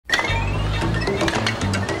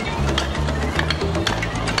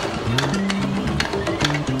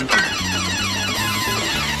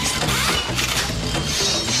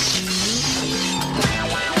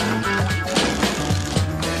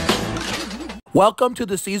Welcome to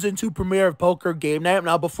the Season 2 premiere of Poker Game Night.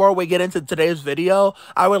 Now, before we get into today's video,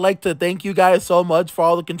 I would like to thank you guys so much for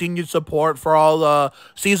all the continued support for all the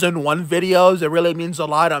Season 1 videos. It really means a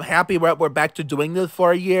lot. I'm happy we're back to doing this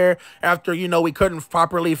for a year after, we couldn't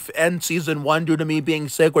properly end Season 1 due to me being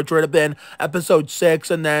sick, which would have been Episode 6,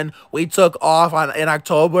 and then we took off in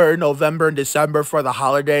October, November, and December for the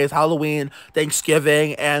holidays, Halloween,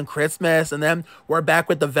 Thanksgiving, and Christmas, and then we're back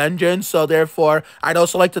with the vengeance. So, therefore, I'd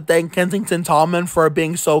also like to thank Kensington, Tallman, for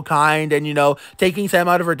being so kind and, taking time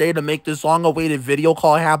out of her day to make this long-awaited video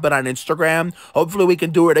call happen on Instagram. Hopefully, we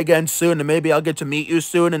can do it again soon, and maybe I'll get to meet you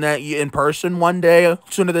soon and that in person one day,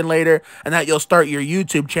 sooner than later, and that you'll start your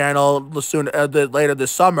YouTube channel later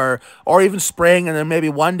this summer or even spring, and then maybe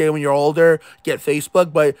one day when you're older, get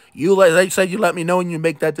Facebook. But like I said, you let me know when you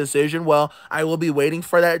make that decision. Well, I will be waiting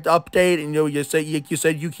for that update, and you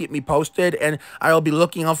said you keep me posted, and I will be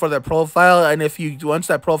looking out for that profile. And once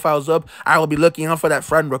that profile's up, I will be looking out for that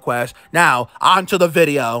friend request. Now, on to the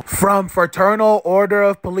video. From Fraternal Order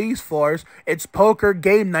of Police Force, it's Poker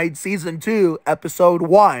Game Night Season 2, Episode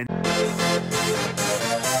 1.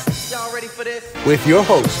 Y'all ready for this? With your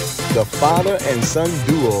hosts, the father and son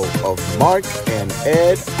duo of Mark and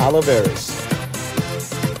Ed Oliveris.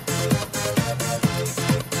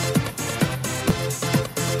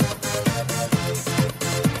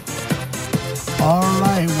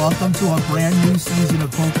 Alright, welcome to a brand new season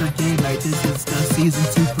of Poker Game Night. This is the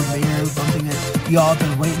Season 2 premiere, something that y'all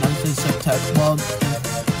been waiting on since September. Well,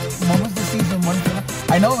 when was the Season 1 finale?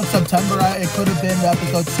 I know in September it could have been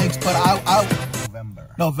Episode 6,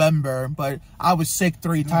 but November, but I was sick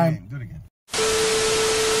 3 times. Do it again.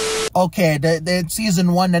 Okay, the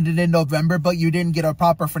Season 1 ended in November, but you didn't get a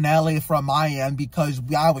proper finale from my end because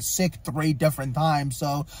I was sick 3 different times.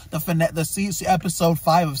 So the Episode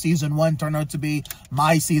 5 of Season 1 turned out to be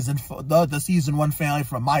my the Season 1 finale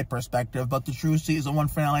from my perspective. But the true Season 1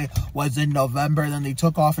 finale was in November. Then they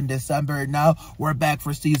took off in December. And now we're back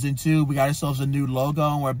for Season 2. We got ourselves a new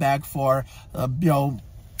logo, and we're back for,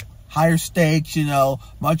 higher stakes,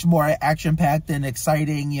 much more action-packed and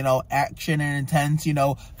exciting, action and intense,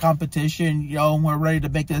 competition, we're ready to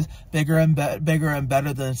make this bigger and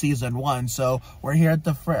better than Season 1. So we're here at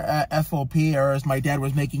the FOP, or as my dad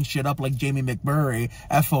was making shit up like Jamie McMurray,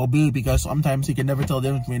 FOB, because sometimes he can never tell the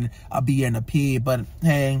difference between a B and a P. But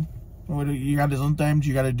hey, sometimes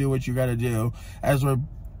you gotta do what you gotta do.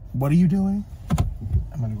 What are you doing?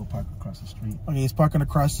 I'm gonna go park across the street. Okay, he's parking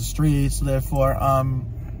across the street, so therefore,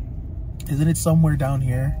 isn't it somewhere down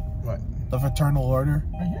here? What? The Fraternal Order?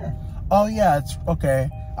 Right here. Oh, yeah, it's okay.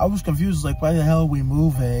 I was confused, like, why the hell are we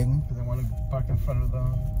moving? Because I want to park in front of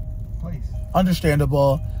the place.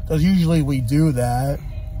 Understandable, because usually we do that.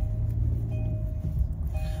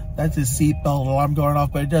 That's his seatbelt alarm going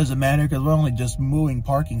off, but it doesn't matter because we're only just moving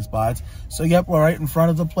parking spots. So, yep, we're right in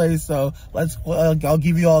front of the place. So, I'll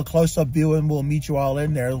give you all a close-up view, and we'll meet you all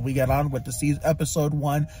in there as we get on with the Episode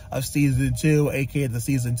 1 of Season 2, aka the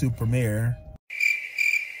Season 2 premiere.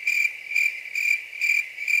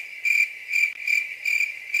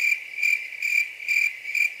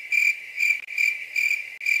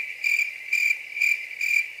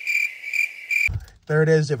 There it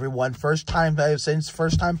is, everyone. First time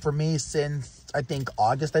for me since I think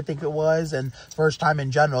August, it was, and first time in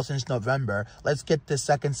general since November. Let's get this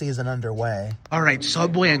second season underway. All right,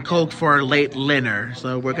 Subway and Coke for our late dinner.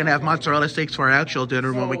 So we're gonna have mozzarella sticks for our actual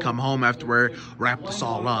dinner when we come home after we wrap this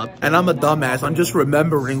all up. And I'm a dumbass. I'm just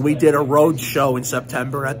remembering we did a Roadshow in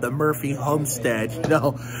September at the Murphy Homestead.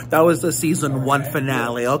 That was the Season 1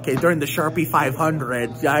 finale. Okay, during the Sharpie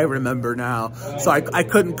 500. Yeah, I remember now. So I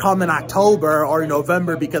couldn't come in October or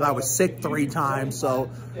November because I was sick 3 times. So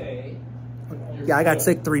yeah, I got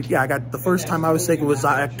sick the first time I was sick, it was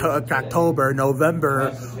October.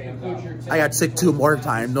 November, I got sick 2 more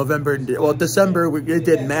times. December, it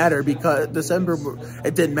didn't matter because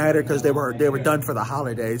they were done for the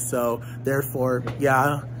holidays. So therefore,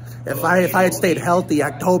 yeah, if I had stayed healthy,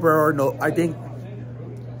 October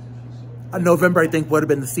November, I think, would have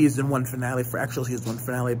been the Season 1 finale for actual Season 1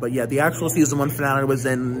 finale. But yeah, the actual Season 1 finale was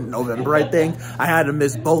in November, I think. I had to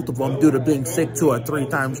miss both of them due to being sick 2 or 3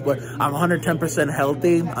 times. But I'm 110%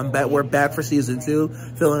 healthy. We're back for Season 2,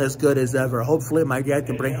 feeling as good as ever. Hopefully, my dad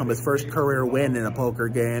can bring home his first career win in a poker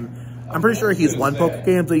game. I'm pretty sure he's won poker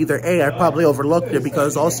games, but either A, I probably overlooked it,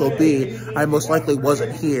 because also B, I most likely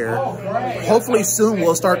wasn't here. Hopefully soon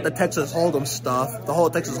we'll start the Texas Hold'em stuff, the whole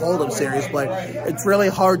Texas Hold'em series, but it's really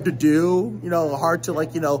hard to do, you know, hard to,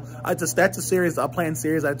 like, you know, that's a series, a planned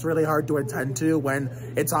series that's really hard to attend to when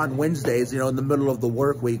it's on Wednesdays, you know, in the middle of the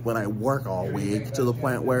work week, when I work all week, to the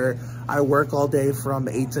point where I work all day from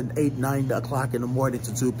 9 o'clock in the morning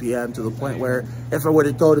to 2 p.m. to the point where if I were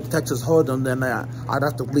to go to Texas Hold'em, then I'd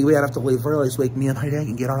have to leave. We'd have to leave early so me and my dad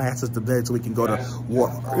can get our asses to bed so we can go to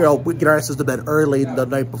work. You know, we get our asses to bed early the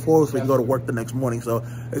night before so we can go to work the next morning. So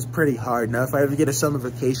it's pretty hard. Now, if I ever get a summer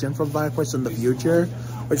vacation from VideoQuest in the future,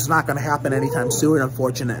 which is not going to happen anytime soon,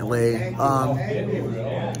 unfortunately.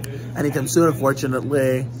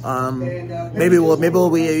 Maybe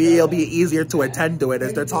it'll be easier to attend to it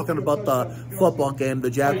as they're talking about the football game, the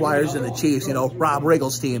Jaguars and the Chiefs. You know, Rob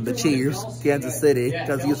Riggle's team, the Chiefs, Kansas City,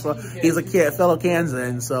 because he's a fellow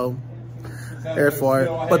Kansan, so.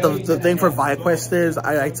 Therefore, but the thing for VideoQuest is,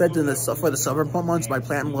 I said in this for the summer months, my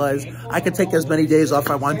plan was I could take as many days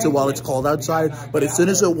off I want to while it's cold outside, but as soon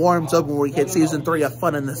as it warms up and we hit season 3 of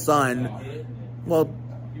Fun in the Sun, well,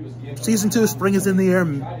 season 2 spring is in the air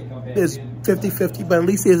is 50-50, but at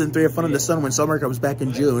least season 3 of Fun in the Sun when summer comes back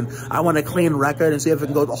in June. I want a clean record and see if I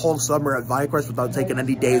can go the whole summer at VideoQuest without taking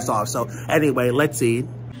any days off. So anyway, let's eat.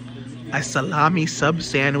 A salami sub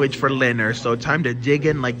sandwich for dinner, so time to dig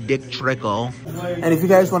in like Dick Trickle. And if you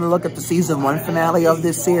guys want to look at the season 1 finale of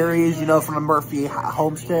this series, you know, from the Murphy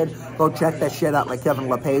homestead, go check that shit out like Kevin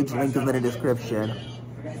LePage, link is in the description.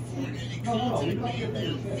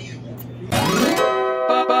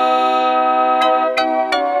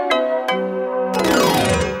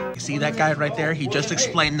 See that guy right there? He just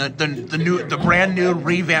explained the brand new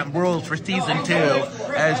revamped rules for season 2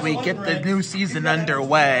 as we get the new season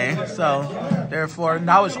underway. So therefore,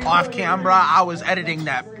 now it's off camera. I was editing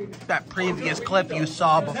that previous clip you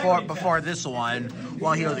saw before this one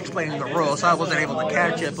while he was explaining the rules, so I wasn't able to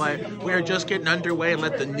catch it. But we're just getting underway and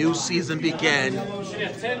let the new season begin.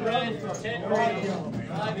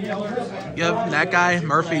 Yep, that guy,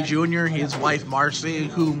 Murphy Jr., his wife, Marcy,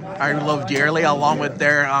 who I love dearly, along with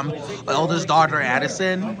their eldest daughter,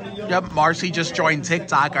 Addison. Yep, Marcy just joined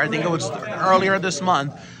TikTok. I think it was earlier this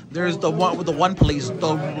month. There's the one with the one police,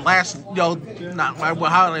 the last, you know, not, how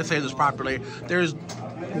do I say this properly? There's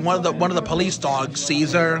one of the police dogs,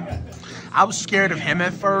 Caesar. I was scared of him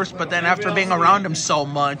at first, but then after being around him so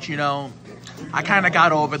much, you know, I kind of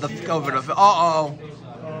got over the, uh-oh.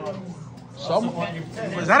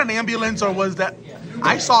 Was that an ambulance or was that?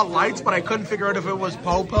 I saw lights, but I couldn't figure out if it was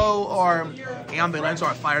Popo or ambulance or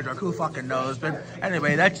a fire truck. Who fucking knows? But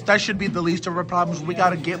anyway, that should be the least of our problems. We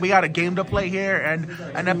got a game to play here and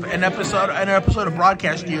an episode of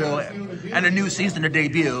Broadcast You and a new season to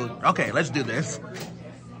debut. Okay, let's do this.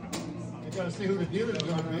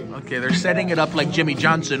 Okay, they're setting it up like Jimmy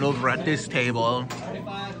Johnson over at this table.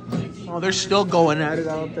 Oh, they're still going at it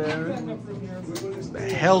out there. What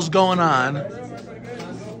the hell's going on?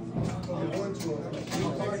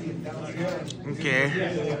 Okay. I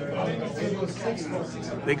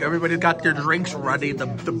think everybody's got their drinks ready. The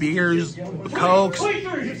beers, the Cokes.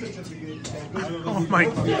 Oh my.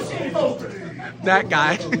 That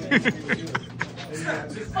guy.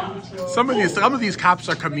 Some of these cops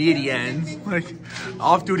are comedians, like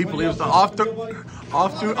off-duty police, off-duty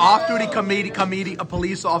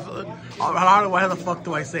police officer. How the fuck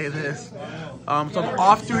do I say this? Some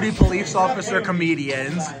off-duty police officer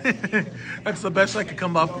comedians. That's the best I could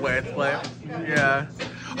come up with. But yeah.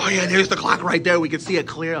 Oh yeah, there's the clock right there. We can see it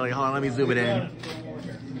clearly. Hold on, let me zoom it in.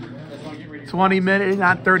 20 minutes,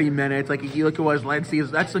 not 30 minutes. Like you look at what last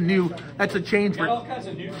season. That's a change for.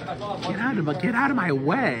 Get out of my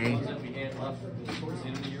way.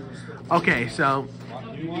 Okay, so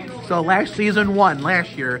last season 1,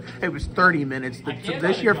 last year, it was 30 minutes.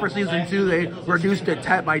 This year for season 2, they reduced it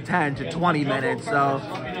 10 by 10 to 20 minutes. So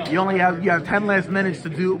you have 10 less minutes to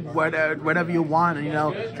do whatever you want,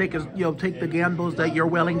 and take the gambles that you're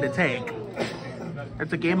willing to take.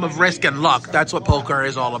 It's a game of risk and luck. That's what poker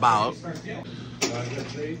is all about.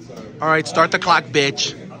 All right, start the clock,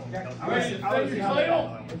 bitch.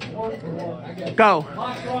 Go.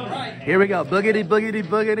 Here we go. Boogity, boogity,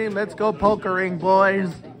 boogity. Let's go pokering,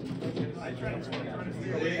 boys.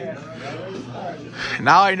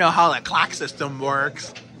 Now I know how the clock system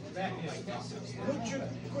works.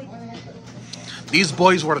 These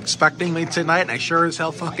boys were expecting me tonight, and I sure as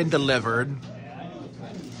hell fucking delivered.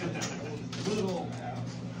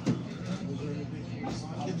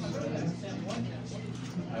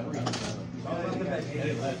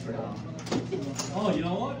 Oh, you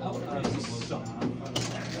know what?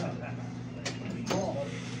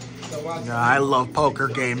 Yeah, I love poker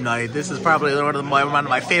game night. This is probably one of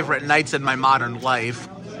my favorite nights in my modern life.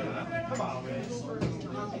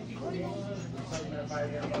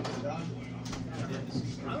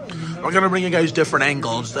 We're gonna bring you guys different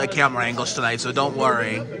angles, camera angles tonight, so don't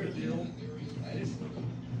worry.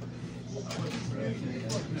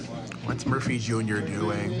 What's Murphy Jr.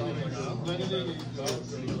 doing?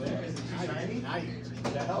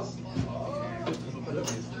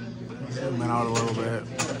 Zoom out a little bit.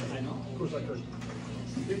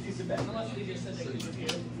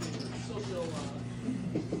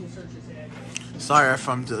 Sorry if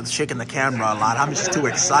I'm shaking the camera a lot. I'm just too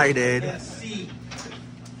excited.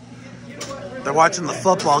 They're watching the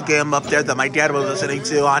football game up there that my dad was listening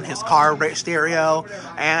to on his car stereo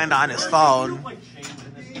and on his phone.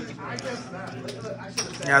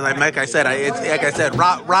 Yeah, like I said,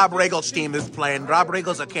 Rob Riggle's team is playing. Rob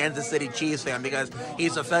Riggle's a Kansas City Chiefs fan because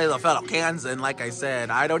he's a fellow Kansan. Like I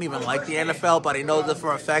said, I don't even like the NFL, but I know this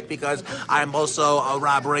for a fact because I'm also a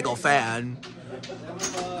Rob Riggle fan.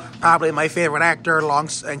 Probably my favorite actor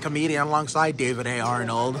and comedian alongside David A.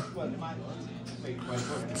 Arnold.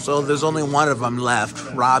 So there's only one of them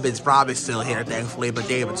left. Rob is probably still here, thankfully, but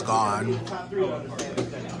David's gone.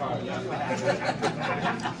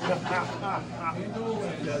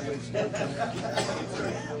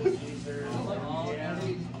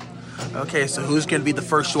 Okay, so who's going to be the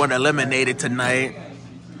first one eliminated tonight?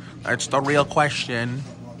 That's the real question.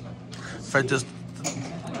 For just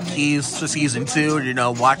keys for season 2,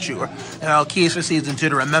 keys for season 2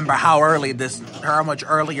 to remember how much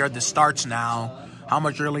earlier this starts now. How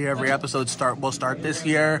much earlier every episode will start this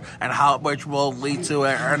year, and how much will lead to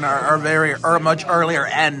a much earlier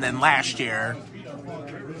end than last year.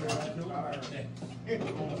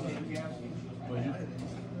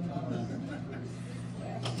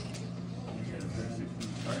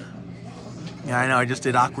 Yeah, I know. I just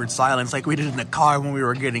did awkward silence like we did in the car when we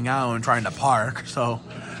were getting out and trying to park. So,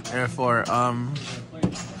 therefore,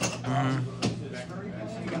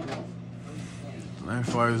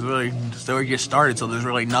 Therefore, it was really just we just started, so there's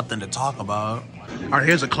really nothing to talk about. All right,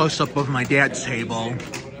 here's a close-up of my dad's table.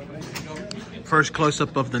 First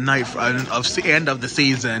close-up of the night of the end of the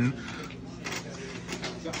season.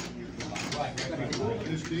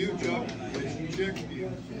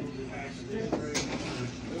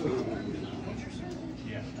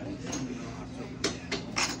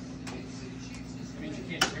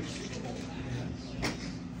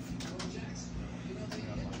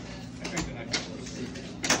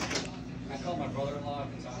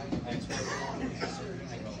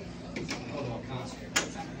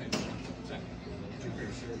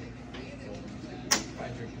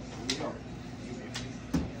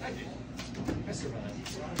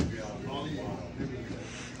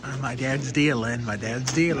 My dad's dealing. My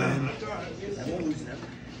dad's dealing.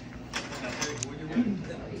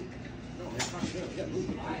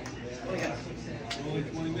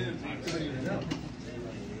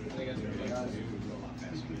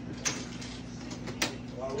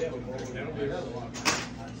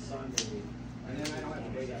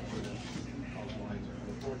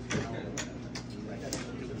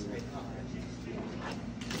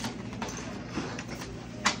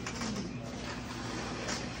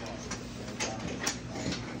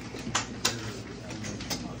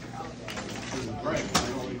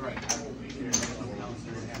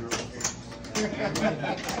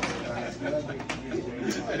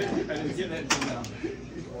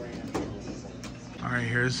 All right,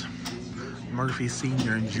 here's Murphy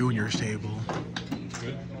Sr. and Jr.'s table.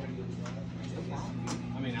 Good.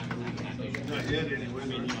 I mean, not yet anyway.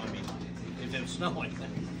 If it was snowing.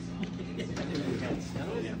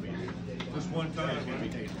 Just one time.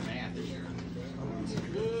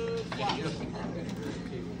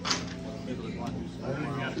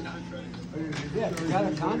 Yeah, if you got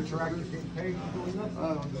a contract, you get paid for doing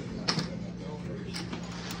nothing.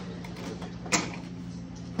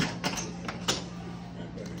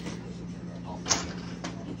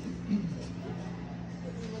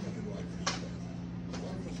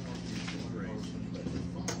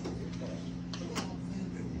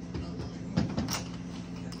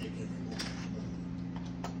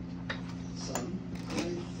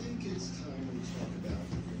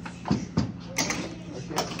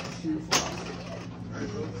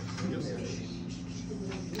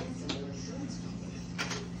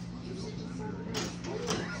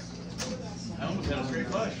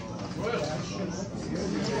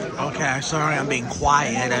 Okay, sorry, I'm being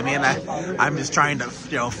quiet. I mean, I'm just trying to,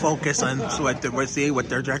 focus on what their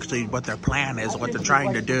plan is, what they're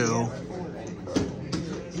trying to do.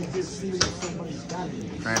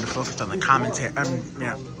 Trying to focus on the commentary.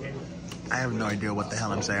 Yeah. I have no idea what the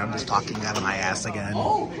hell I'm saying. I'm just talking out of my ass again.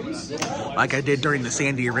 Like I did during the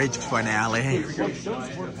Sandy Ridge finale.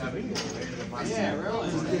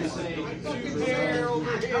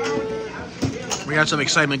 We got some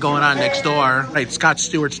excitement going on next door. Right, Scott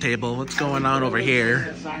Stewart's table. What's going on over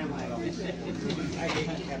here?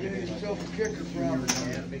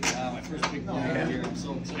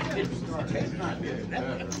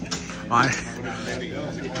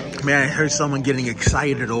 Man, I heard someone getting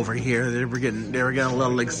excited over here. They were getting a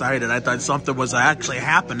little excited. I thought something was actually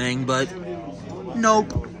happening, but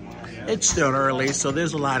nope. It's still early, so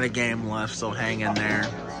there's a lot of game left, so hang in there.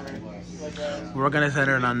 We're gonna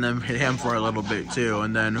center in on him for a little bit too,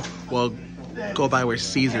 and then we'll go by where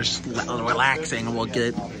Caesar's relaxing, and we'll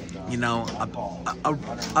get, you know,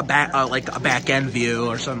 a back end view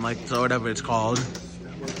or something like so, whatever it's called.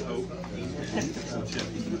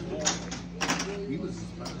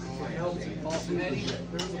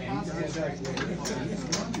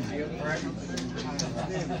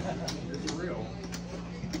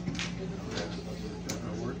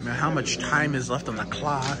 Man, how much time is left on the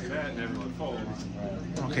clock?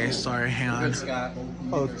 Okay, sorry, hang on.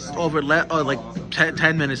 Oh, it's over, like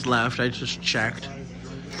 10 minutes left. I just checked.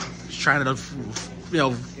 Just trying to, you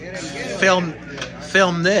know, film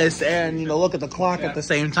this and, you know, look at the clock at the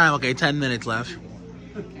same time. Okay, 10 minutes left.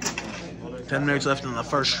 10 minutes left in the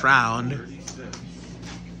first round.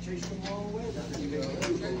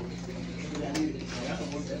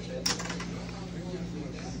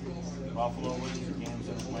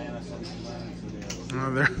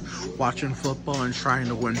 They're watching football and trying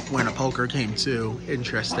to win a poker game too.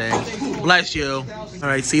 Interesting. Bless you. All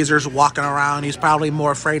right, Caesar's walking around. He's probably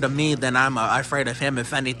more afraid of me than I'm afraid of him,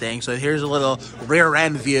 if anything. So here's a little rear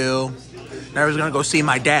end view. I was gonna go see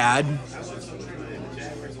my dad.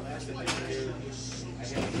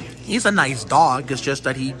 He's a nice dog. It's just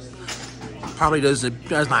that he probably is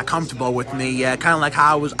not comfortable with me yet. Kind of like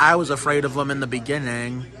how I was afraid of him in the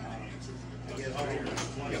beginning.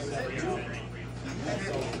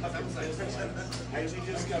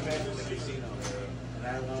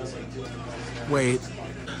 Wait.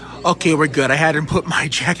 Okay, we're good. I had him put my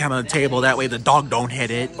jacket on the table. That way the dog don't hit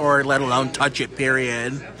it, or let alone touch it,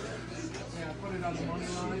 period.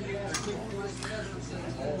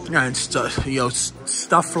 And stuff, you know,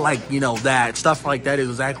 stuff like, you know, that. Stuff like that is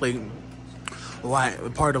exactly why,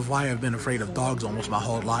 part of why I've been afraid of dogs almost my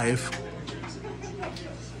whole life.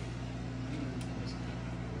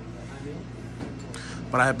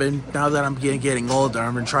 But I've been, now that I'm getting older,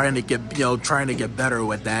 I've been trying to get better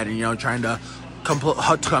with that, and, you know, trying to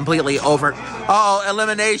completely over. Oh,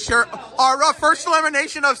 elimination! Our first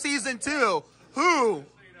elimination of season 2. Who?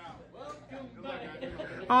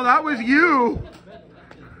 Oh, that was you.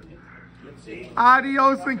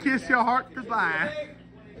 Adios and kiss your heart goodbye.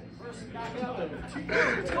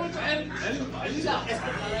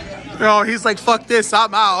 Oh, he's like, fuck this,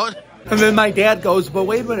 I'm out. And then my dad goes, but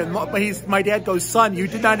wait a minute, my dad goes, son, you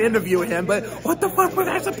did not interview him, but what the fuck was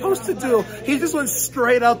I supposed to do? He just went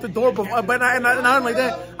straight out the door, but not only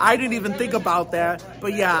that, I didn't even think about that.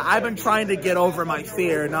 But yeah, I've been trying to get over my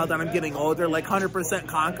fear now that I'm getting older, like 100%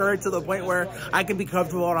 conquer it to the point where I can be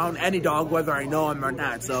comfortable around any dog, whether I know him or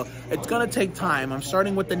not. So it's gonna take time. I'm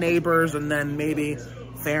starting with the neighbors and then maybe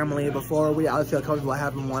family before I feel comfortable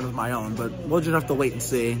having one of my own, but we'll just have to wait and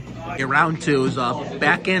see. Okay, round 2 is a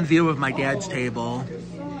back end view of my dad's table.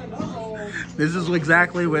 This is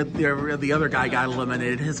exactly where the other guy got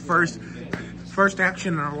eliminated. His first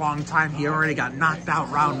action in a long time. He already got knocked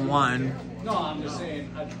out round 1. No, I'm just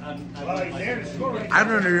saying. I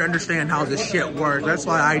don't understand how this shit works. That's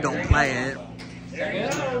why I don't play it.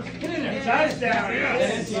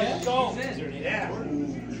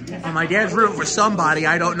 Well, my dad's rooting for somebody,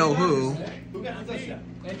 I don't know who.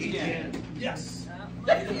 Yes.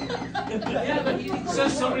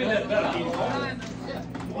 Says somebody that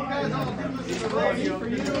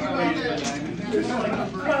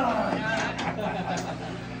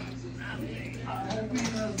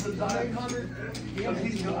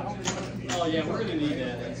Oh yeah, we're gonna need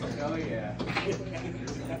that. Oh yeah.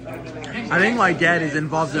 I think my dad is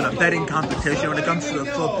involved in a betting competition when it comes to the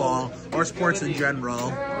football or sports in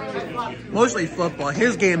general. Mostly football.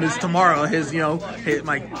 His game is tomorrow.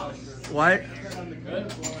 What?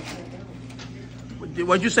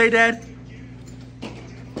 What'd you say, Dad?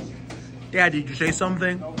 Dad, did you say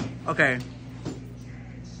something? Okay.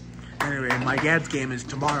 Anyway, my dad's game is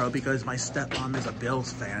tomorrow because my stepmom is a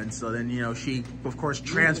Bills fan. So then, you know, she, of course,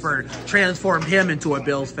 transformed him into a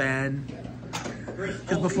Bills fan.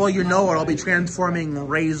 Because before you know it, I'll be transforming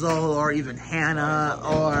Razel or even Hannah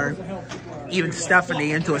or even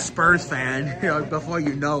Stephanie into a Spurs fan, you know, before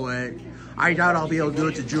you know it. I doubt I'll be able to do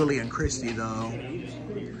it to Julie and Christy though.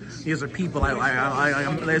 These are people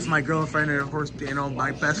that's my girlfriend and of course, you know,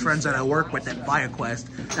 my best friends that I work with at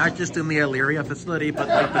ViaQuest. Not just in the Elyria facility, but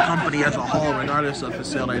like the company as a whole, regardless of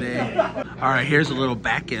facility. All right, here's a little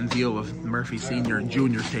back end view of Murphy Senior and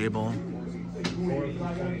Junior table.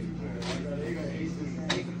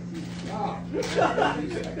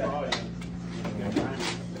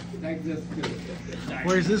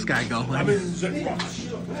 Where's this guy going?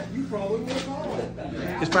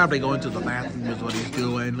 He's probably going to the bathroom is what he's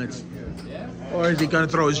doing. Or is he gonna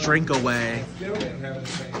throw his drink away?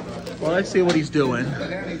 Well, let's see what he's doing.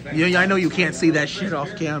 Yeah, I know you can't see that shit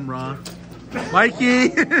off camera.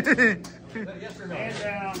 Mikey!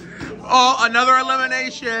 Oh, another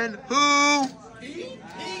elimination. Who?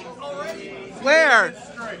 Where?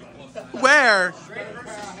 Where?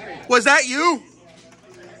 Was that you?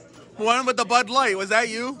 One with the Bud Light, was that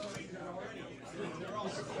you?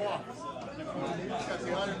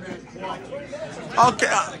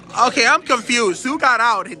 Okay, I'm confused. Who got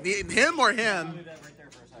out? Him or him?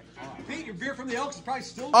 Pete, your beer from the Elks is probably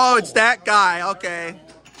still. Oh, it's that guy. Okay.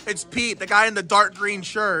 It's Pete, the guy in the dark green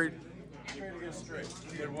shirt.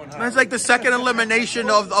 That's like the second elimination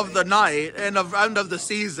of the night and of end of the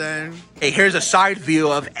season. Hey, here's a side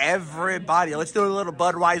view of everybody. Let's do a little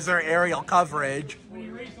Budweiser aerial coverage.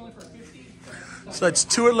 So it's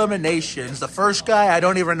 2 eliminations. The first guy, I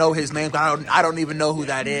don't even know his name. I don't even know who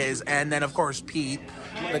that is. And then, of course, Pete,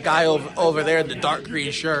 the guy over there in the dark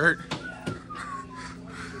green shirt.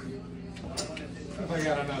 I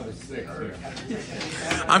got another 6 here.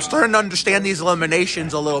 I'm starting to understand these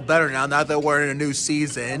eliminations a little better now that we're in a new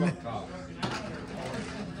season.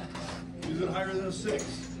 Is it higher than a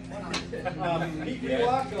 6? Pete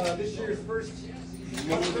Wheelock, this year's first.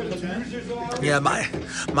 Yeah, my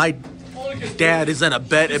dad is in a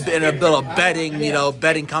betting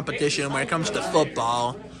competition when it comes to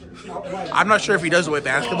football. I'm not sure if he does it with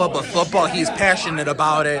basketball, but football, he's passionate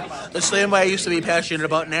about it. The same way I used to be passionate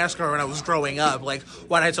about NASCAR when I was growing up, like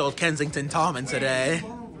what I told Kensington Tallman today.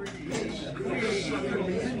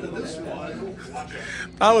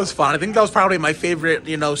 That was fun. I think that was probably my favorite,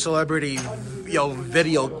 celebrity,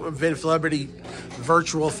 celebrity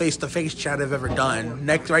virtual face-to-face chat I've ever done.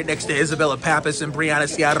 Right next to Isabella Pappas and Brianna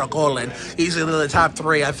Sierra Colin. Easily the top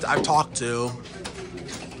 3 I've talked to.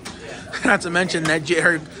 Not to mention that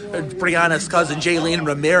Brianna's cousin Jaylene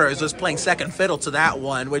Ramirez was playing second fiddle to that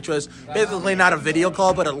one, which was basically not a video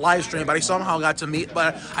call but a live stream. But I somehow got to meet,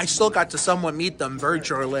 but I still got to somewhat meet them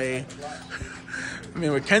virtually. I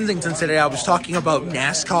mean, with Kensington today, I was talking about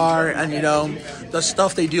NASCAR and, the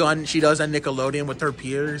stuff she does on Nickelodeon with her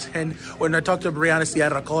peers. And when I talked to Brianna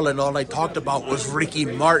Sierra Colin, all I talked about was Ricky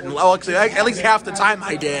Martin. Well, actually, at least half the time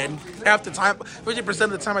I did. Half the time, 50%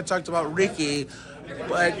 of the time I talked about Ricky. And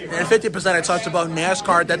 50% I talked about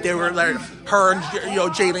NASCAR, that they were like, her and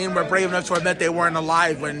Jaylene were brave enough to admit they weren't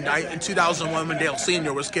alive in 2001 when Dale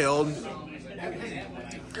Sr. was killed.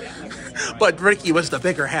 But Ricky was the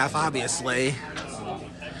bigger half, obviously.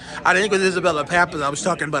 I think with Isabella Pappas, I was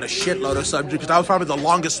talking about a shitload of subjects, because that was probably the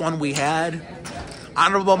longest one we had.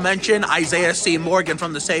 Honorable mention, Isaiah C. Morgan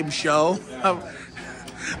from the same show.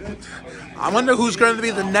 I wonder who's going to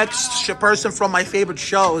be the next person from my favorite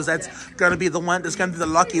shows that's going to be the one that's going to be the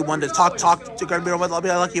lucky one to talk to, going to be the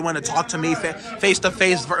lucky one to talk to me face to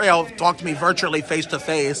face, talk to me virtually face to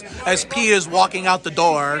face as P is walking out the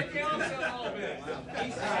door.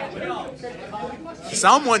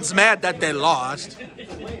 Someone's mad that they lost.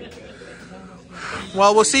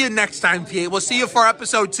 Well, we'll see you next time, Pete. We'll see you for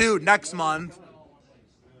episode 2 next month.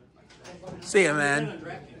 See you, man.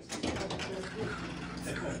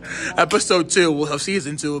 Episode 2 of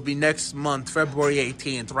season 2 will be next month, February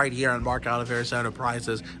 18th, right here on Mark Oliveira's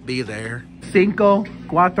Enterprises. Be there. 5,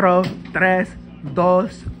 4, 3, 2,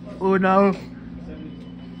 1.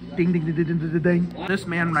 Ding, ding, ding, ding, ding, ding. This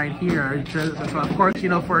man right here, of course,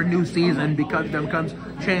 for a new season, because there becomes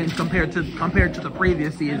change compared to the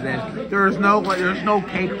previous season. There's no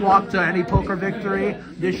cakewalk to any poker victory.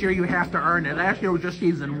 This year you have to earn it. Last year was just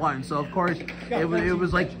season 1, so of course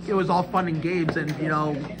it was all fun and games, and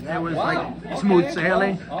it was like smooth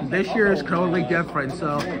sailing. This year is totally different,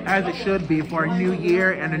 so as it should be for a new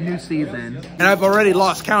year and a new season. And I've already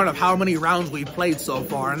lost count of how many rounds we've played so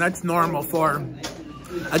far, and that's normal for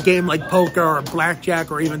a game like poker or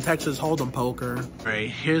blackjack or even Texas Hold'em poker. All right,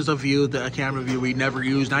 here's a camera view we never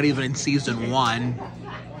used, not even in season 1. No,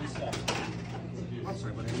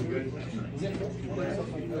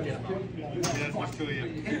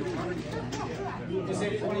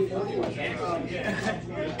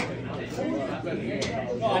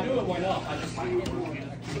 I knew it went up.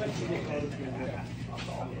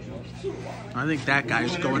 I think that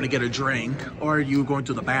guy's going to get a drink, or you going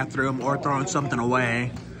to the bathroom, or throwing something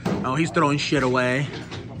away. Oh, he's throwing shit away.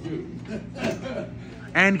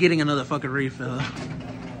 And getting another fucking refill.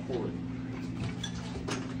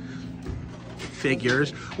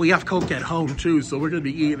 Figures. We have Coke at home too, so we're gonna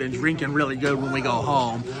be eating and drinking really good when we go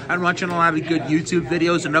home. I'm watching a lot of good YouTube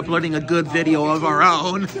videos and uploading a good video of our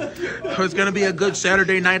own. So it's gonna be a good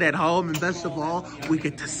Saturday night at home, and best of all, we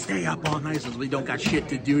get to stay up all night since we don't got shit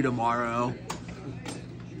to do tomorrow.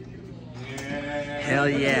 Hell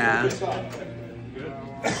yeah.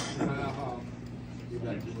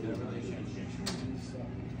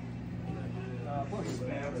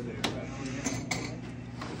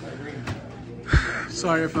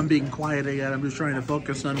 Sorry if I'm being quiet again. I'm just trying to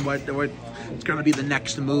focus on what's going to be the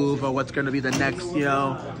next move, or what's going to be the next, you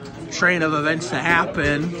know, train of events to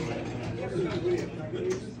happen.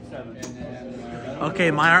 Okay,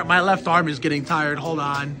 my left arm is getting tired. Hold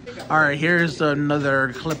on. All right, here's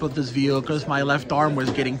another clip of this view because my left arm was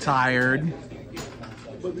getting tired.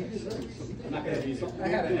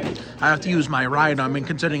 I have to use my right arm, and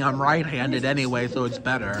considering I'm right-handed anyway, so it's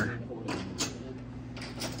better.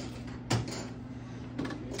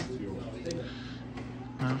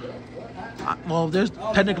 Well, there's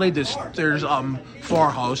technically there's 4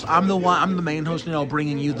 hosts. I'm the main host, you know,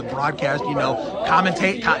 bringing you the broadcast, you know,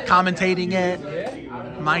 commentating it.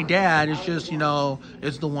 My dad is just, you know,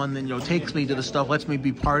 is the one that, you know, takes me to the stuff, lets me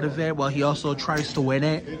be part of it, while he also tries to win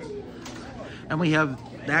it. And we have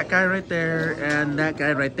that guy right there and that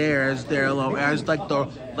guy right there as their as the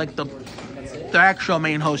actual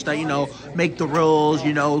main host that, you know, make the rules,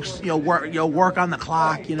 work on the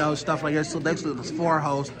clock, you know, stuff like that. So that's the 4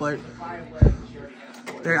 hosts, but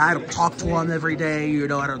I don't talk to them every day, you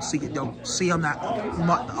know. I don't see them that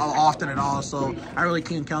often at all, so I really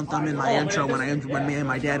can't count them in my intro when me and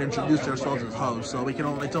my dad introduced ourselves as hosts. So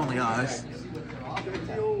it's only us.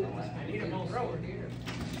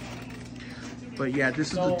 But yeah,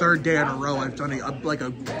 this is the 3rd day in a row I've done a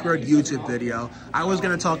good YouTube video. I was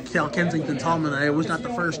gonna tell Kensington Tallman that it was not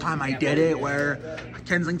the first time I did it. Where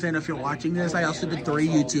Kensington, if you're watching this, I also did 3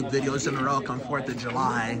 YouTube videos in a row on 4th of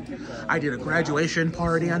July. I did a graduation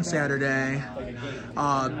party on Saturday.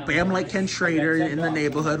 Bam like Ken Schrader in the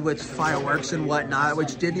neighborhood with fireworks and whatnot,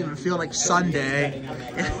 which didn't even feel like Sunday.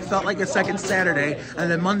 It felt like a second Saturday. And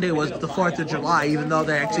then Monday was the 4th of July, even though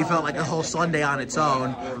they actually felt like a whole Sunday on its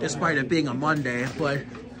own, despite it being a Monday. But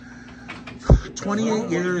 28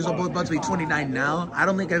 years, about to be 29 now. I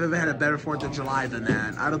don't think I've ever had a better 4th of July than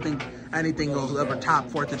that. I don't think anything will ever top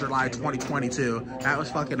 4th of July 2022. That was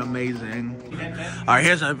fucking amazing. All right,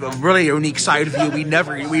 here's a really unique side view we've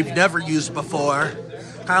never used before.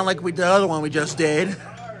 Kind of like the other one we just did.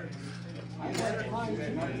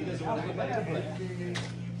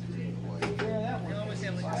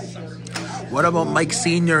 What about Mike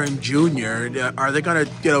Sr. and Jr.? Are they gonna,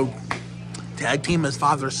 you know, tag team as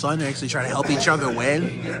father-son and actually try to help each other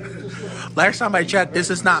win? Last time I checked,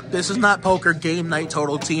 this is not poker game night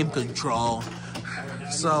total team control.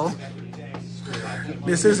 So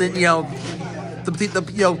this isn't, you know,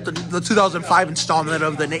 the 2005 installment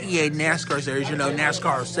of the EA NASCAR series, you know,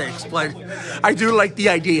 NASCAR 6. But I do like the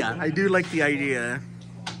idea.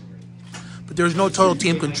 But there's no total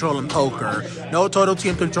team control in poker. No total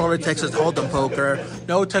team control in Texas Hold'em poker.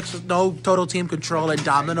 No total team control in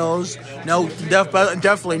dominoes.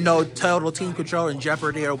 Definitely no total team control in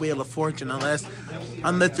Jeopardy or Wheel of Fortune unless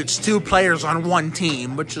it's 2 players on 1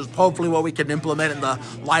 team, which is hopefully what we can implement in the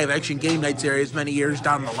live action game night series many years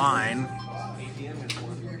down the line.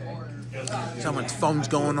 Someone's phone's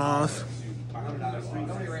going off.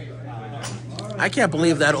 I can't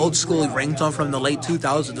believe that old school ringtone from the late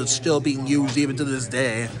 2000s is still being used even to this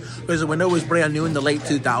day. Because when it was brand new in the late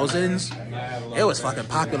 2000s, it was fucking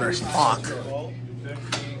popular as fuck.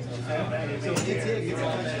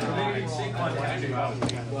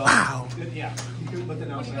 Wow.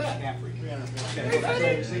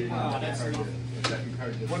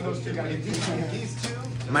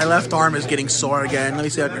 My left arm is getting sore again. Let me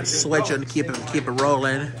see if I can switch and keep it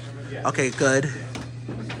rolling. Okay, good.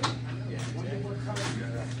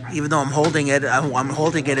 Even though I'm holding it in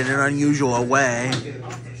an unusual way.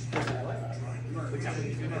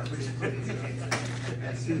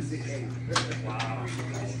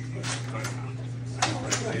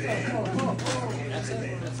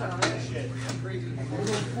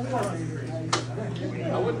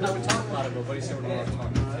 I would talk about it, but what do you say we're not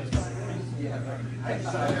talking about it?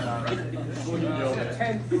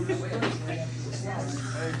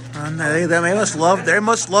 And they must love their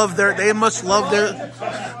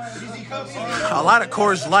A lot of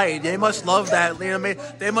Coors Light. They must love that. You know what I mean?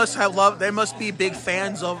 They must have love. They must be big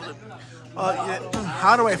fans of.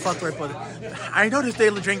 How do I put it? I noticed they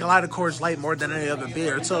drink a lot of Coors Light more than any other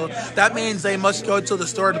beer. So that means they must go to the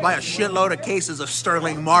store to buy a shitload of cases of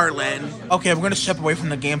Sterling Marlin. Okay, we're gonna step away from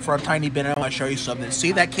the game for a tiny bit. I want to show you something.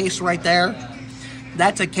 See that case right there?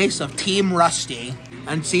 That's a case of Team Rusty.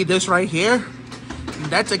 And see this right here?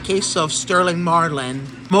 That's a case of Sterling Marlin.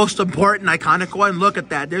 Most important, iconic one. Look at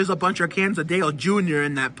that. There's a bunch of cans of Dale Jr.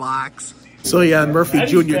 in that box. So yeah, Murphy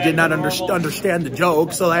Jr. did not understand the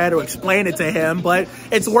joke, so I had to explain it to him, but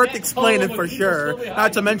it's worth explaining for sure.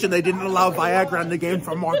 Not to mention they didn't allow Viagra in the game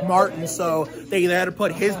for Mark Martin, so they either had to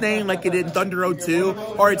put his name like it did in Thunder 02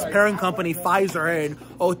 or its parent company Pfizer in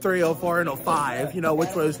 03, 04, and 05, you know,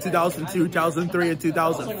 which was 2002, 2003, and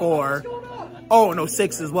 2004. Oh, and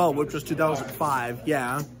 06 as well, which was 2005,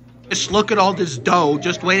 yeah. Just look at all this dough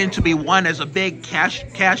just waiting to be won as a big cash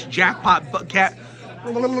jackpot.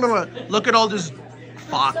 Look at all this.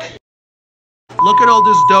 Fuck. Look at all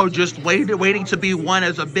this dough just waiting to be won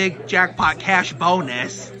as a big jackpot cash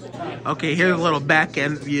bonus. Okay, here's a little back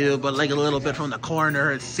end view, but like a little bit from the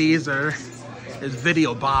corner. It's Caesar is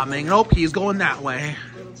video bombing. Nope, he's going that way.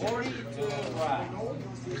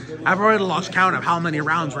 I've already lost count of how many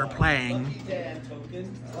rounds we're playing.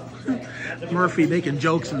 Murphy making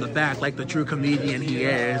jokes in the back like the true comedian he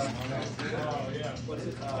is.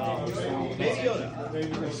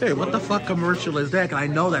 Say, what the fuck commercial is that? I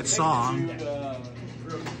know that song.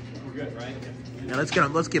 Yeah, let's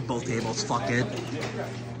get both tables. Fuck it.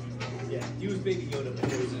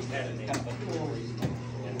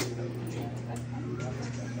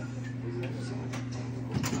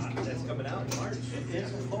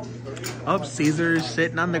 Oh, Caesar's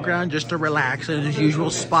sitting on the ground just to relax in his usual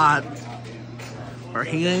spot. Or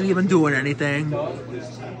he ain't even doing anything.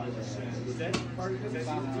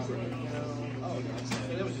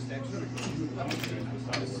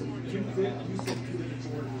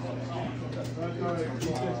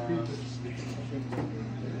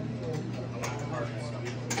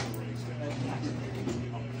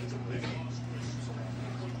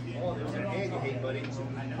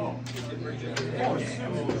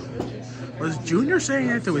 Was Junior saying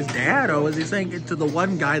it to his dad, or was he saying it to the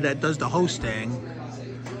one guy that does the hosting?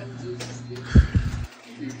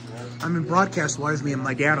 I mean, broadcast-wise, me and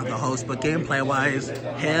my dad are the host, but gameplay-wise,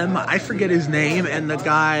 him, I forget his name, and the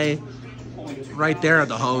guy right there are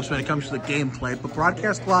the host when it comes to the gameplay. But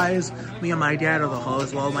broadcast-wise, me and my dad are the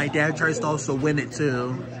host. Well, my dad tries to also win it,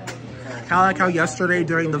 too. Kind of like how yesterday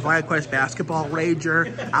during the ViaQuest Basketball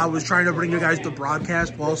Rager, I was trying to bring you guys the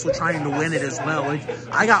broadcast while also trying to win it as well. Like,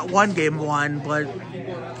 I got one game won, but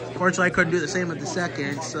unfortunately I couldn't do the same with the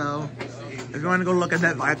second, so if you want to go look at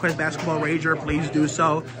that ViaQuest Basketball Rager, please do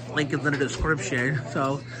so. Link is in the description.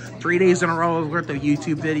 So, 3 days in a row worth of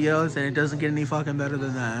YouTube videos, and it doesn't get any fucking better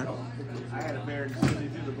than that. I had a bear do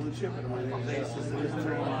the blue chip in my face.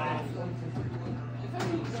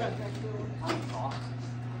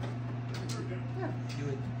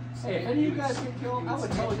 Hey, if any of you guys get killed, I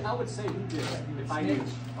would say who did it if I knew.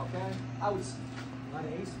 Okay? I would. Not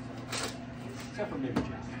Ace. Except for maybe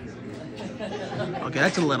Jack. Okay,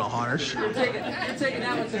 that's a little harsh. You're taking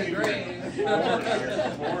that one to the grave.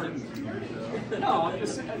 No, I'm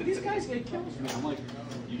just saying, these guys get kills me. I'm like,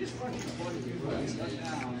 you just fucking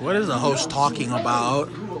What is the host talking about?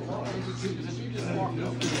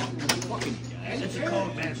 It's the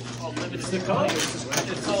code, man. It's the code. It's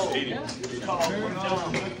called.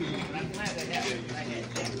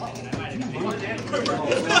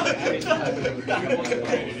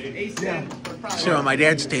 See what my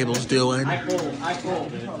dad's table's doing.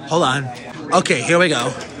 Hold on. Okay, here we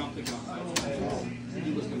go.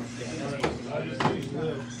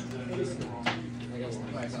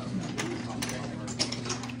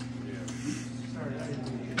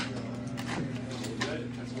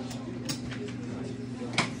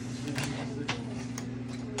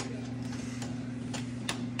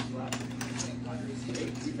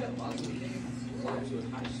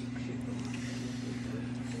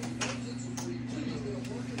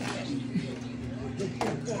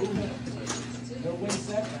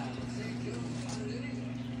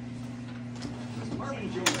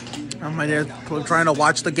 My dad's trying to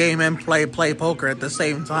watch the game and play poker at the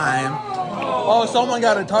same time. Oh, someone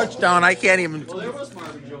got a touchdown. I can't even.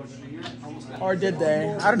 Or did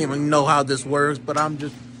they? I don't even know how this works, but I'm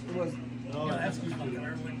just.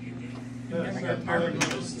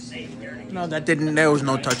 No, that didn't. There was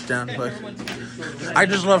no touchdown, but I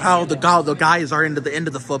just love how the guys are into the end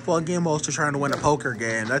of the football game, also trying to win a poker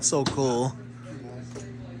game. That's so cool.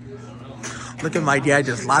 Look at my dad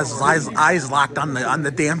just eyes locked on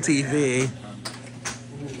the damn TV.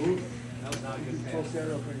 Post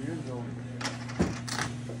that up in the end zone.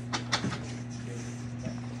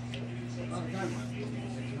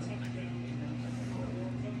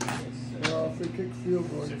 Well, if they kick field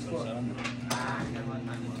goal, it's fun.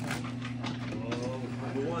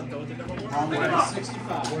 We won, don't you number one?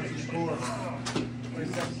 65. What's the score?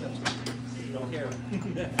 Don't care.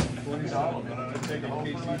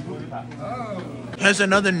 Here's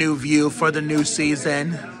another new view for the new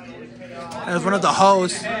season. As one of the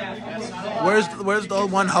hosts, where's the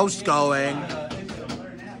one host going?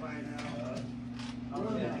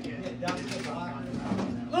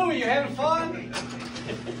 Louie, you having fun?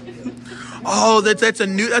 Oh, that's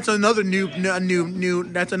another new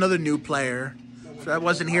player. So that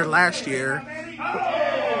wasn't here last year.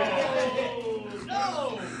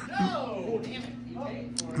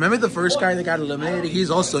 Remember the first guy that got eliminated? He's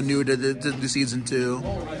also new to the season 2.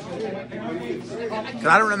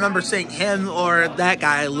 I don't remember seeing him or that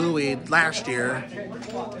guy Louis last year.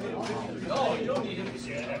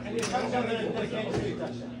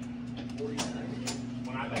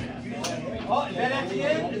 Oh, is that at the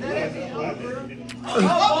end? Is that at the end?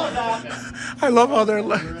 I love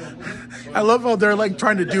how they're like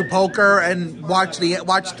trying to do poker and watch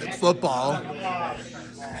football.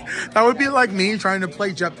 That would be like me trying to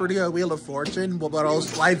play Jeopardy or Wheel of Fortune, but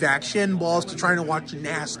also live action, but also trying to watch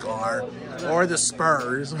NASCAR or the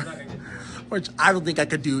Spurs, which I don't think I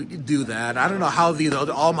could do that. I don't know how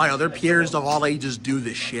all my other peers of all ages do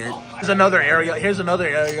this shit. Here's another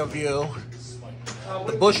area view.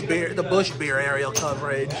 The Bush Beer aerial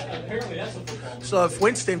coverage. So if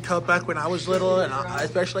Winston Cup back when I was little, and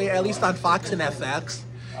especially at least on Fox and FX,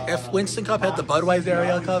 if Winston Cup had the Budweiser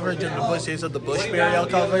aerial coverage and the Bush Days had the Bush Beer aerial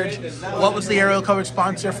coverage, what was the aerial coverage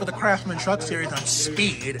sponsor for the Craftsman Truck Series on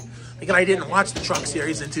Speed? Because I didn't watch the Truck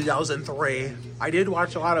Series in 2003. I did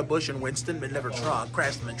watch a lot of Bush and Winston, but never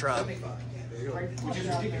Craftsman Truck.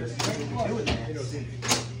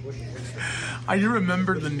 I do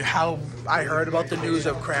remember how I heard about the news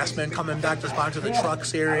of Craftsman coming back to sponsor the Truck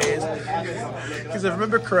Series. Because if I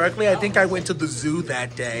remember correctly, I think I went to the zoo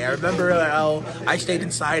that day. I remember how I stayed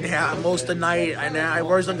inside most of the night and I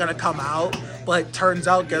wasn't going to come out. But turns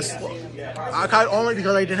out, guess what? Only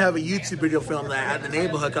because I didn't have a YouTube video film that at the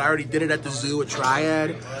neighborhood. I already did it at the zoo at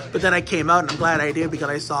Triad. But then I came out and I'm glad I did because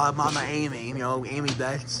I saw Mama Amy, Amy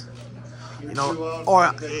Betts.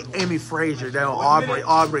 Or Amy Frazier,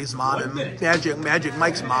 Aubrey's mom, and Magic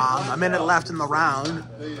Mike's mom. A minute left in the round.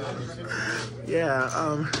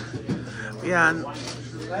 Yeah, and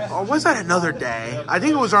or was that another day? I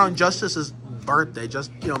think it was around Justice's birthday.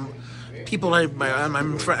 People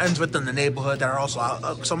I'm friends with in the neighborhood that are also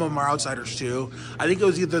some of them are outsiders too. I think it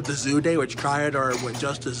was either the zoo day, which tried, or with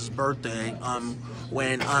Justice's birthday.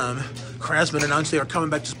 When Craftsman announced they were coming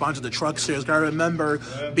back to sponsor the Truck Series. I remember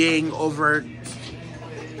being over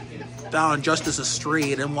down Justice's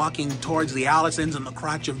Street and walking towards the Allisons and the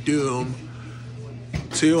Crotch of Doom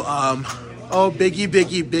to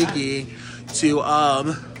Biggie to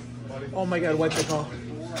oh my God, what's it called?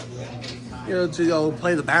 To go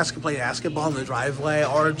play basketball in the driveway,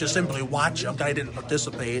 or just simply watch them. I didn't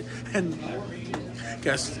participate, and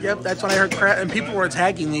that's when I heard crap, and people were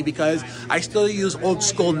tagging me because I still use old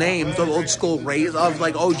school names of old school racing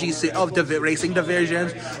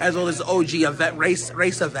divisions, as well as OG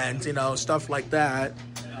race events, stuff like that,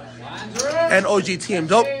 and OG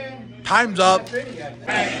teams. Oh, time's up.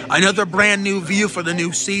 Another brand new view for the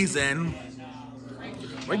new season.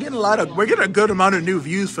 We're getting a good amount of new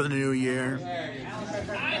views for the new year.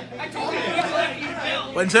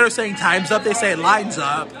 But instead of saying time's up, they say lines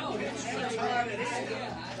up.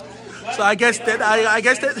 So I guess this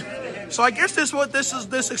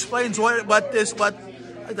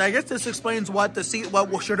explains what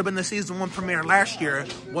should have been the season 1 premiere last year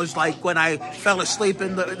was like when I fell asleep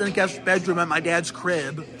in the guest bedroom at my dad's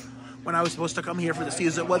crib. When I was supposed to come here for the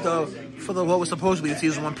season, what was supposed to be the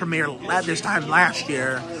season 1 premiere at this time last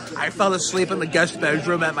year, I fell asleep in the guest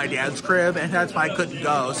bedroom at my dad's crib, and that's why I couldn't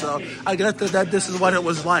go. So I guess that this is what it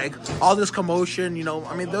was like. All this commotion,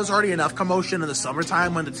 there's already enough commotion in the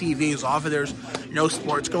summertime when the TV is off and there's no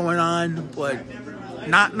sports going on, but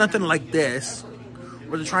nothing like this.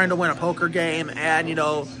 We're trying to win a poker game and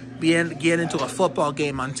get into a football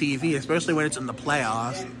game on TV, especially when it's in the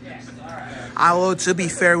playoffs. Although, to be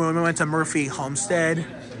fair, when we went to Murphy Homestead,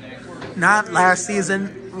 not last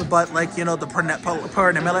season, but the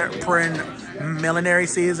preliminary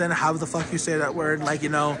season, how the fuck you say that word,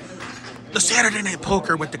 the Saturday Night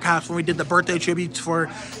Poker with the cops when we did the birthday tributes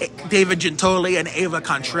for David Giuntoli and Ava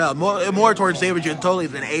Cantrell. More towards David Giuntoli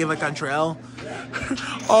than Ava Cantrell.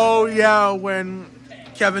 Oh, yeah, when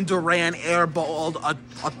Kevin Durant airballed a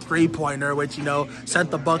three-pointer, which, you know,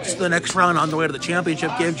 sent the Bucks to the next round on the way to the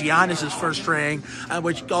championship. Gave Giannis his first ring,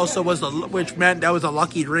 which also was which meant that was a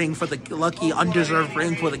lucky ring for the lucky undeserved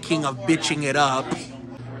ring for the king of bitching it up.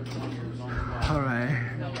 All right,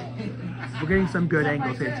 we're getting some good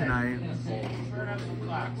angles here tonight.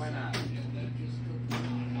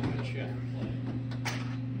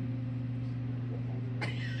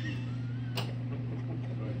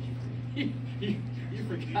 You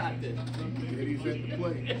forgot that. He's at the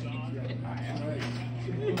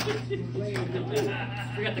plate.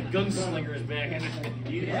 Forgot the gunslinger is back.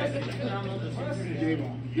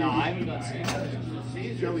 No, I haven't done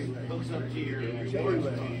Caesar. Hooks up to your jelly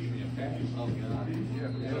leg. Oh, God.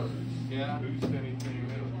 Yeah.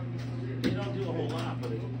 They don't do a whole lot,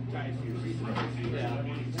 but it ties to your Caesar. Yeah.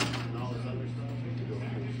 And all this other stuff.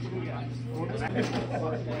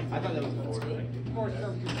 I thought that was the order.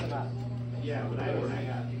 Yeah, but I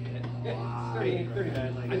got 38,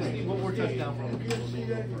 39. Like, I just need one more touchdown from him. You see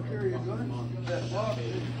that you carry a gun?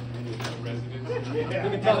 You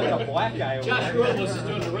can tell there's a black guy over there. Josh Groves is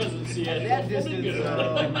doing the residency at that distance.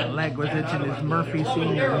 My leg was itching. It's Murphy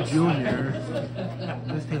Sr. and Jr.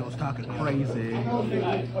 This table's talking crazy. No,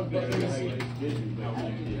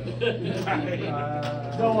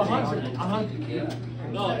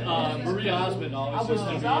 100. No, Maria Osmond always used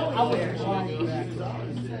to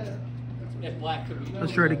be. If black could be.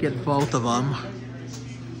 Let's try to get both of them.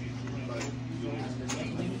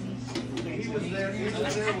 He was there. He was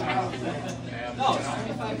there when I was there. No, it's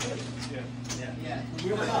 25. Yeah. We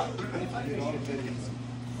were up.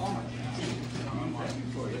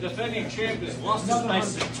 The defending champ is lost his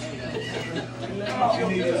nice. All you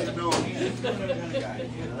need is a no.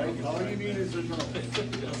 All you need is a no.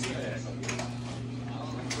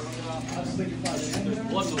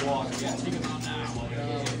 What's the walk? Yeah, take him out now.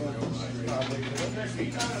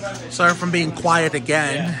 Sorry for being quiet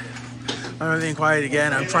again. I'm being quiet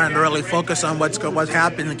again. I'm trying to really focus on what's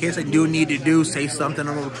happening in case I do need to say something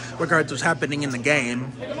in regards to what's happening in the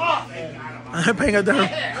game.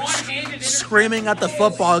 They're screaming at the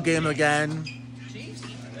football game again.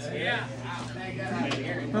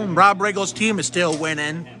 Rob Riggle's team is still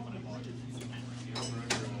winning.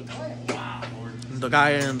 The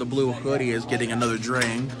guy in the blue hoodie is getting another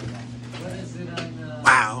drink.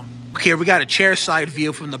 Wow. Here we got a chair side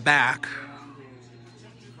view from the back.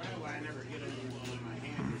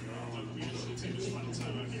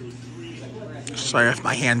 Sorry if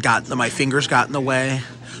my fingers got in the way.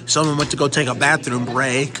 Someone went to go take a bathroom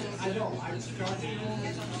break.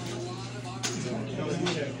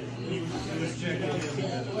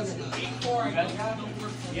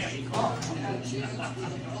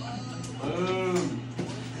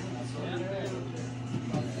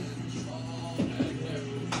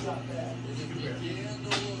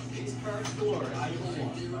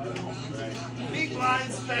 Big line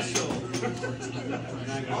special.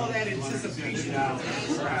 All that anticipation.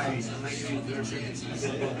 Right.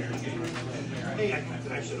 Hey,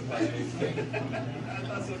 I should have paid. I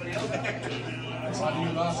thought somebody else had.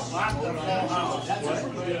 Lock the full house.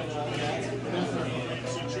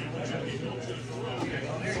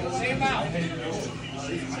 Same out.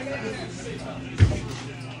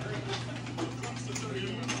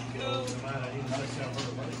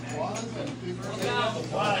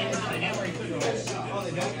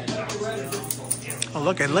 Oh,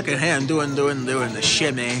 look at him doing the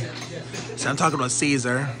shimmy. So I'm talking about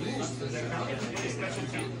Caesar.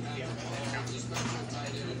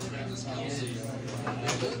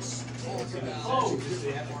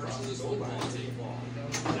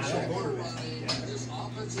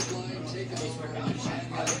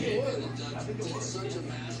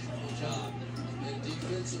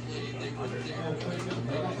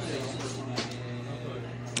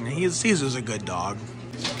 Caesar's a good dog.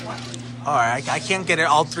 All right, I can't get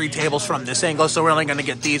all three tables from this angle, so we're only going to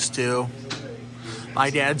get these two. My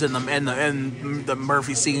dad's in the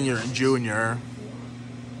Murphy Sr. and Jr.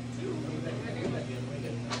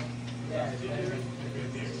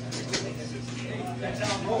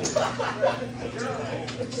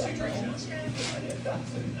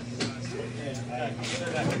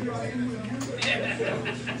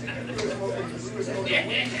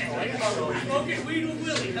 Smoking weed with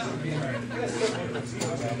Willie, huh?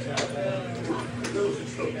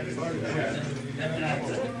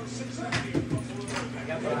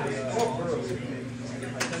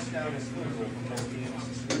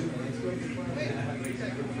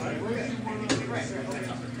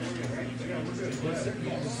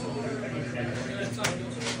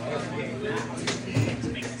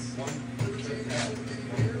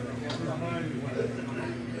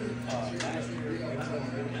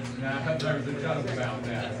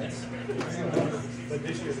 But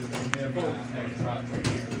this year, they're both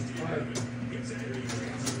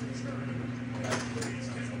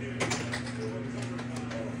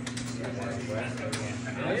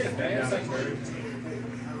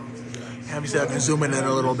Let me see if I can zoom in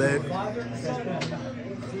a little bit. A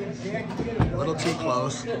little too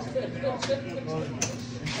close. There we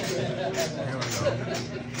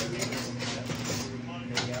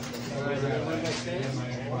go.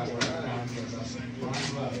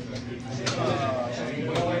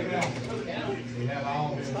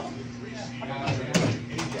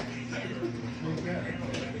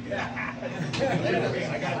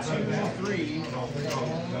 I got 2 and 3.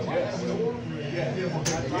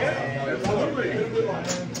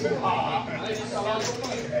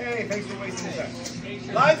 Hey, thanks for wasting the time.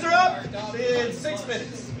 Lines are up in 6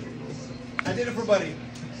 minutes. I did it for Buddy.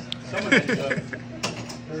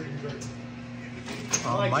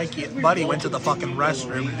 Buddy went to the fucking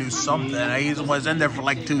restroom to do something. He was in there for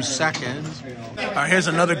like 2 seconds. All right, here's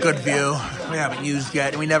another good view. We haven't used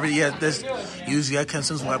yet. We never used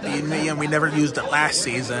Kensington's weapon, and we never used it last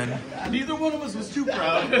season. Neither one of us was too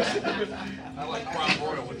proud. I like Crown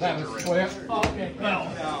Royal with that. Oh, okay. No.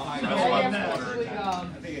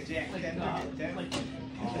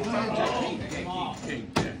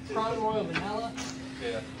 Crown Royal vanilla.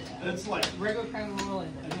 Yeah. It's like Regular Crown Royal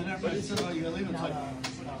and then everybody said, "Oh, you gotta leave it like."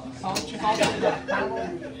 salted caramel.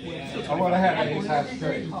 I want to have these half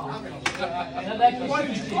straight. Now that can get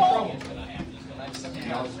you in trouble.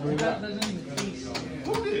 That doesn't even taste.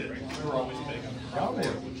 Who did it? We were always big on the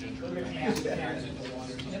with ginger.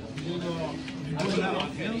 You put that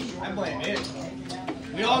on him? I blame it.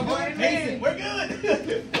 We all blame me. We're good.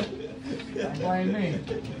 Blame me.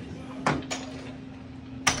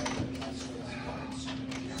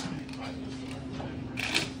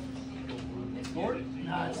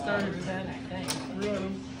 No, it started with that, I think.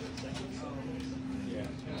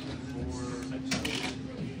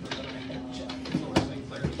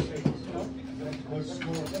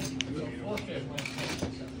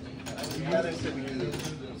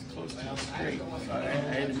 I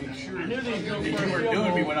had to make sure you weren't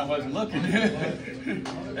doing me when I wasn't looking.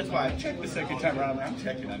 That's why I checked the second time around. I'm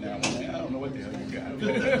checking on that one. I don't know what the hell you got.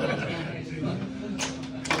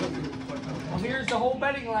 Well, here's the whole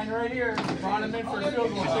betting line right here. Brought him in for a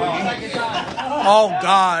field goal. Second time. Oh,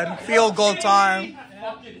 God. Field goal time.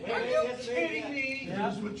 Are you kidding me?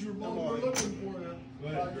 That's what you're looking for.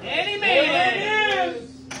 And he made it. It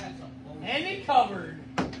is. And he covered.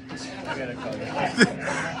 I gotta call you.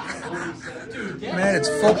 Man, it's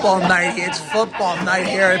football night. It's football night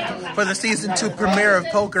here for the season 2 premiere of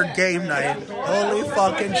Poker Game Night. Holy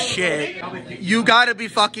fucking shit. You gotta be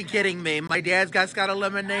fucking kidding me. My dad's got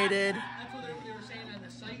eliminated. That's what they were saying on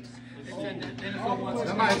the site.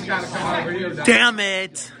 Somebody's got to come over here. Damn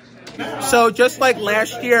it. So just like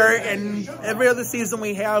last year and every other season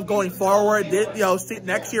we have going forward,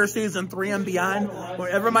 next year, season 3 and beyond,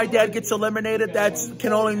 whenever my dad gets eliminated, that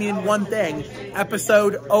can only mean one thing: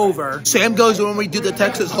 episode over. Same goes when we do the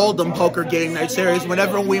Texas Hold'em Poker Game Night series,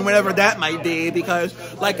 whenever that might be, because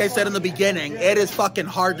like I said in the beginning, it is fucking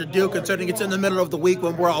hard to do considering it's in the middle of the week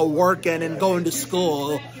when we're all working and going to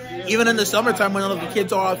school. Even in the summertime when all the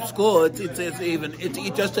kids are off school, it's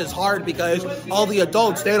just as hard because all the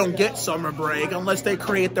adults, they don't get summer break unless they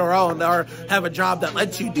create their own or have a job that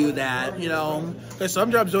lets you do that, because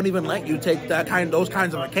some jobs don't even let you take those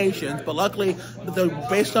kinds of vacations. But luckily,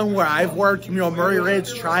 based on where I've worked, Murray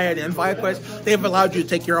Ridge, Triad, and ViQuest, they've allowed you to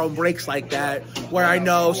take your own breaks like that, where I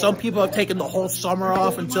know some people have taken the whole summer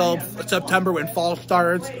off until September when fall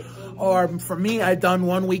starts. Or for me, I've done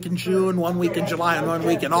 1 week in June, 1 week in July, and 1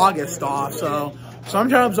 week in August off. So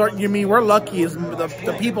sometimes, we're lucky. Is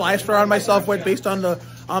the people I surround myself with, based on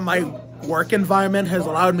my work environment, has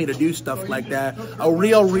allowed me to do stuff like that. A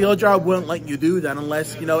real job wouldn't let you do that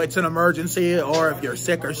unless it's an emergency or if you're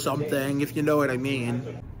sick or something. If you know what I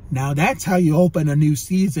mean. Now that's how you open a new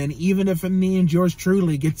season, even if me and yours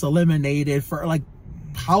truly gets eliminated for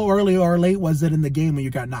how early or late was it in the game when you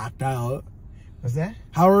got knocked out? What's that?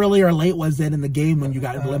 How early or late was it in the game when you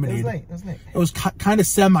got eliminated? It was late. It was kind of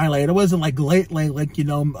semi-late. It wasn't late,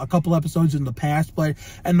 a couple episodes in the past.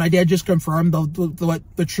 And my dad just confirmed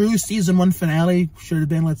the true season 1 finale should have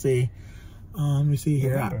been, let's see. Let me see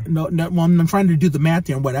here. No, I'm trying to do the math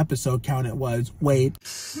here on what episode count it was. Wait.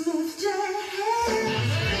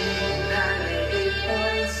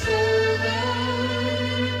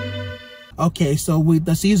 Okay, so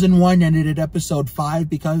the season 1 ended at episode 5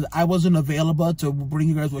 because I wasn't available to bring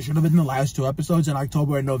you guys what should have been the last 2 episodes in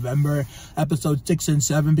October and November, episode 6 and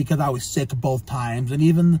 7, because I was sick both times. And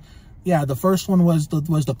even the 6 and 7 episode, Yeah, the first one was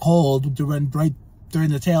the cold right during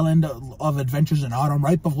the tail end of Adventures in Autumn,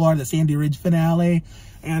 right before the Sandy Ridge finale.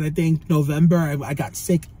 And I think November, I got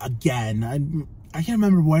sick again. I can't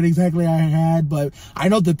remember what exactly I had, but I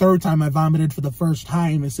know the third time I vomited for the first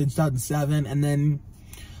time since 2007. And then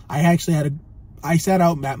I actually I sat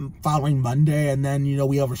out that following Monday, and then, you know,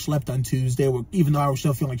 we overslept on Tuesday, even though I was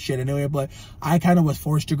still feeling like shit anyway. But I kind of was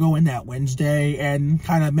forced to go in that Wednesday and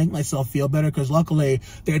kind of make myself feel better, because luckily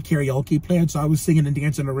they had karaoke planned. So I was singing and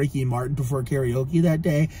dancing to Ricky Martin before karaoke that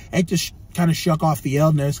day. It just kind of shook off the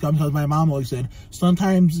illness, because my mom always said,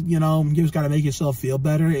 sometimes, you know, you just got to make yourself feel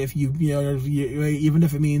better. If even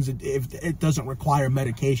if it means if it doesn't require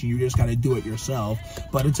medication, you just got to do it yourself.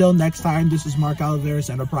 But until next time, this is Mark Oliveris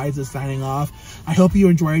Enterprises signing off. I hope you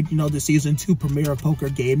enjoyed, you know, the season 2 premiere of Poker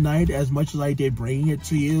Game Night as much as I did bringing it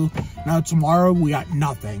to you. Now tomorrow we got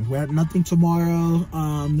nothing. We got nothing tomorrow.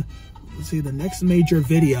 Let's see, the next major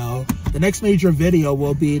video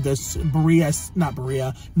will be this North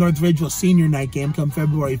Ridgeville Senior Night game come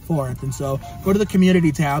February 4th. And so go to the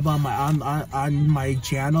community tab on my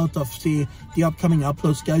channel to see the upcoming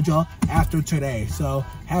upload schedule after today. So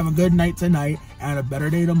have a good night tonight and a better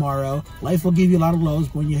day tomorrow. Life will give you a lot of lows,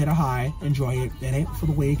 but when you hit a high, enjoy it. It ain't for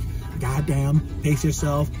the weak. Goddamn, pace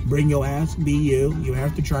yourself, bring your ass, be you. You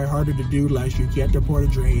have to try harder to do less. You can't deport a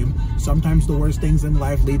dream. Sometimes the worst things in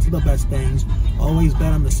life lead to the best things. Always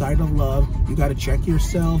bet on the side of love. You got to check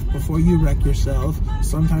yourself before you wreck yourself.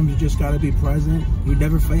 Sometimes you just got to be present. You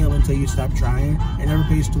never fail until you stop trying. It never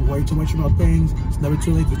pays to worry too much about things. It's never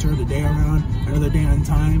too late to turn the day around. Another day on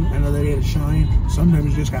time, another day to shine. Sometimes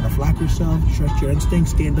you just got to flock yourself, trust your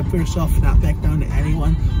instincts, stand up for yourself, not back down to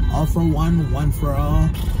anyone. All for one, one for all.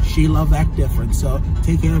 She love act different. So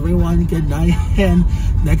take care, everyone. Good night. And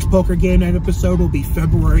next Poker Game Night episode will be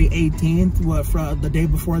February 18th, for the day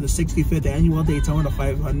before the 65th annual Daytona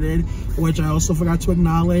 500, which I also forgot to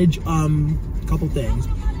acknowledge. A couple things.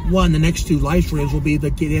 One, the next 2 live streams will be the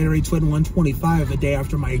Gatorade Twin 125, the day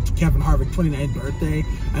after my Kevin Harvick 29th birthday,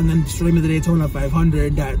 and then stream of the Daytona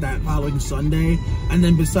 500 that following Sunday. And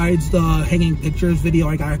then besides the hanging pictures video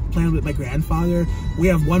I got planned with my grandfather, we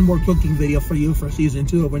have one more cooking video for you for season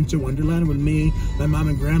 2 of Winter Wonderland, with me, my mom,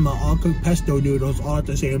 and grandma all cook pesto noodles all at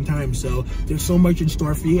the same time. So there's so much in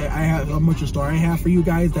store for you. I have for you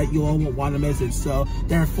guys that you all won't want to miss it. So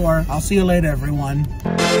therefore, I'll see you later, everyone.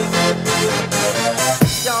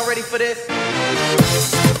 Y'all ready for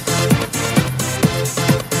this?